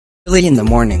Early in the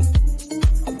morning.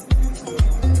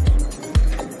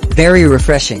 Very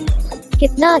refreshing.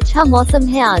 कितना अच्छा मौसम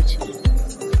है आज।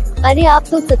 अरे आप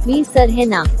तो सतवीर सर है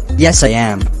ना? Yes, I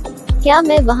am. क्या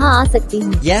मैं वहाँ आ सकती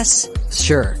हूँ? Yes,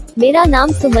 sure. मेरा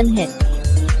नाम सुमन है।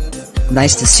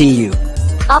 Nice to see you.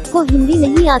 आपको हिंदी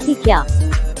नहीं आती क्या?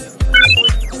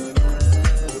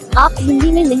 आप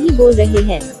हिंदी में नहीं बोल रहे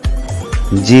हैं।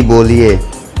 जी बोलिए।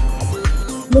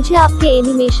 मुझे आपके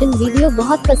एनिमेशन वीडियो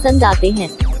बहुत पसंद आते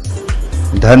हैं।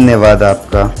 धन्यवाद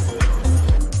आपका।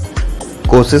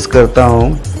 कोशिश करता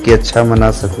हूँ कि अच्छा बना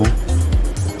सकूं।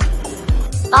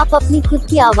 आप अपनी खुद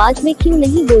की आवाज में क्यों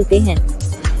नहीं बोलते हैं?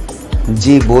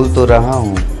 जी बोल तो रहा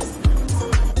हूँ।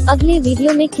 अगले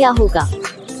वीडियो में क्या होगा?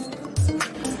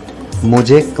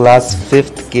 मुझे क्लास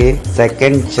 5th के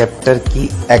 2nd चैप्टर की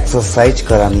एक्सरसाइज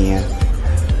करानी है।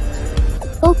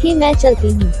 ओके, मैं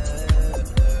चलती हूँ।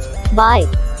 Bye.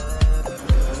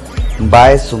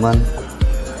 Bye Suman.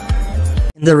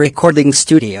 In the recording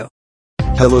studio.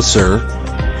 Hello, sir.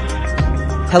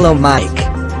 Hello, Mike.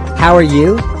 How are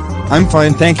you? I'm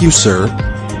fine, thank you, sir.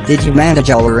 Did you manage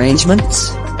all arrangements?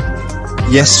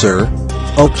 Yes, sir.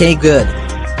 Okay, good.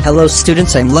 Hello,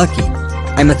 students, I'm Lucky.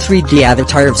 I'm a 3D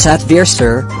avatar of Satvir,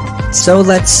 sir. So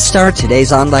let's start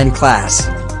today's online class.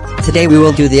 Today we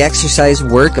will do the exercise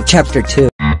work of Chapter 2.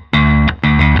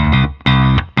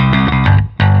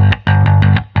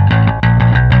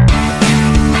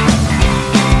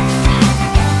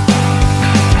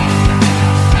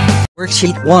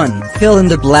 Worksheet 1. Fill in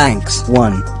the blanks.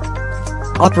 1.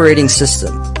 Operating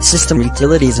system. System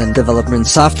utilities and development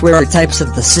software are types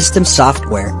of the system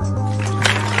software.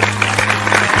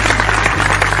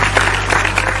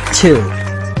 2.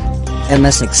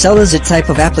 MS Excel is a type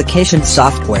of application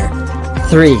software.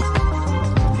 3.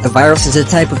 A virus is a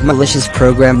type of malicious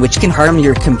program which can harm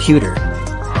your computer.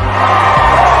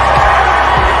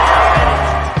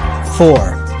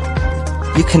 4.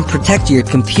 You can protect your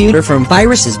computer from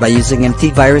viruses by using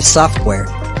antivirus software.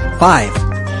 5.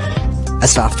 A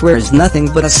software is nothing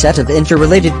but a set of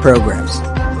interrelated programs.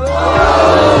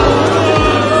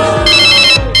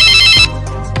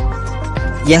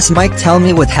 Yes, Mike, tell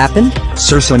me what happened?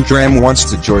 Sir Sundram wants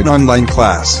to join online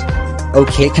class.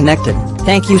 Okay, connected.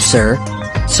 Thank you, sir.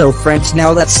 So friends,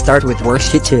 now let's start with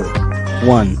worksheet 2.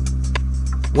 1.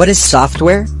 What is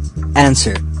software?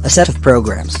 Answer. A set of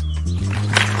programs.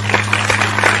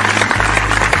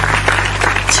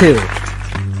 2.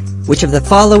 Which of the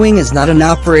following is not an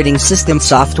operating system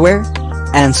software?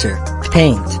 Answer.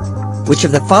 Paint. Which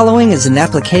of the following is an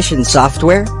application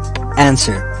software?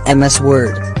 Answer. MS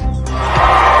Word.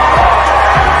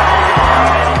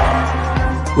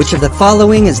 Which of the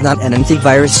following is not an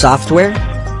antivirus software?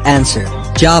 Answer.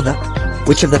 Java.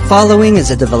 Which of the following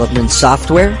is a development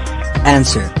software?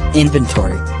 Answer.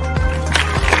 Inventory.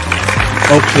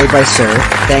 Okay, bye sir.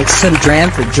 Thanks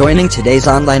Sundram for joining today's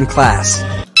online class.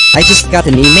 I just got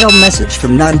an email message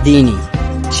from Nandini.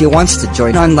 She wants to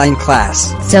join online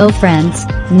class. So friends,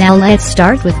 now let's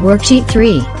start with worksheet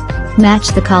 3. Match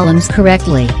the columns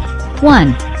correctly.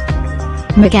 1.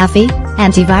 McAfee,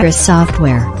 antivirus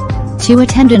software. 2.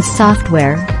 Attendance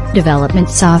software, development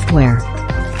software.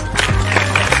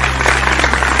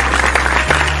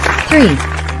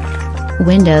 3.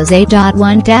 Windows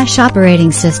 8.1-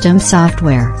 operating system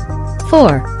software.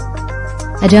 4.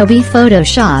 Adobe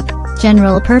Photoshop,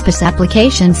 general purpose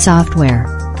application software.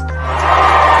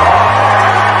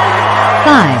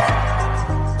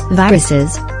 5.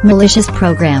 Viruses, malicious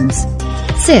programs.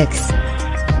 6.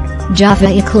 Java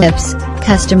Eclipse,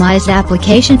 customized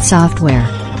application software.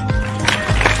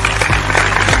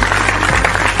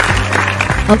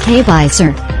 Okay, bye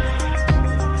sir.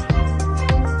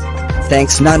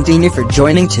 Thanks Nandini for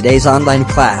joining today's online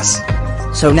class.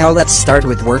 So now let's start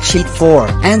with worksheet 4.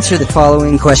 Answer the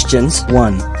following questions.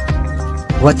 1.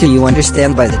 What do you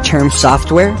understand by the term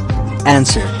software?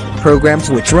 Answer. Programs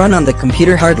which run on the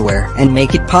computer hardware and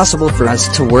make it possible for us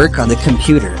to work on the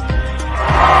computer.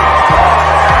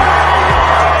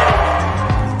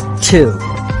 2.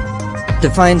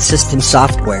 Define system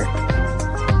software.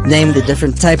 Name the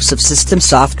different types of system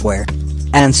software.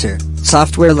 Answer.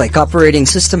 Software like operating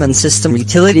system and system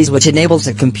utilities which enables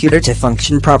a computer to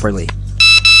function properly.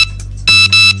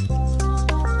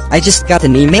 I just got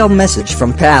an email message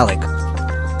from Palik.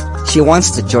 She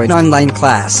wants to join online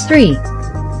class. 3.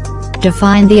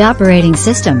 Define the operating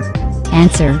system.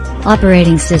 Answer.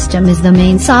 Operating system is the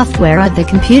main software of the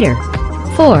computer.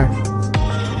 4.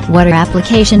 What are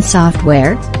application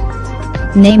software?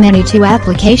 Name any 2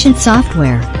 application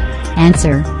software.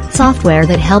 Answer. Software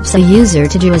that helps a user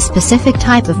to do a specific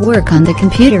type of work on the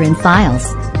computer in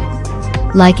files,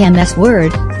 like MS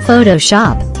Word,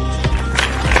 Photoshop.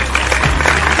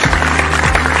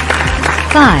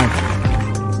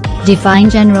 5. Define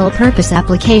general-purpose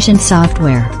application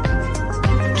software.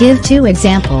 Give 2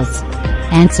 examples.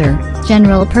 Answer.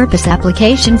 General-purpose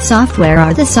application software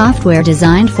are the software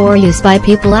designed for use by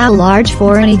people at large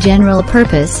for any general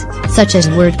purpose, such as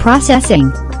word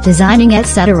processing, designing,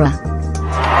 etc.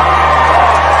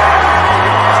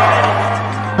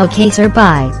 Okay sir,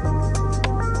 bye.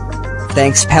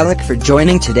 Thanks Palak for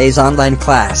joining today's online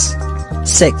class.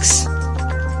 6.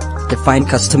 Define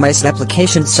customized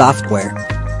application software.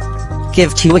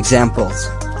 Give 2 examples.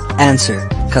 Answer.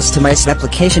 Customized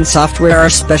application software are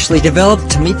specially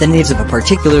developed to meet the needs of a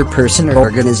particular person or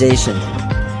organization,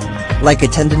 like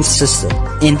attendance system,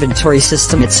 inventory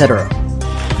system, etc.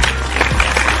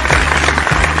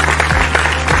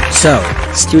 So,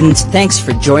 students, thanks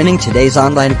for joining today's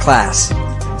online class.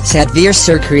 Sadhvir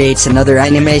sir creates another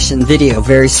animation video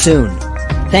very soon.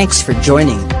 Thanks for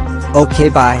joining. Okay,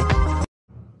 bye.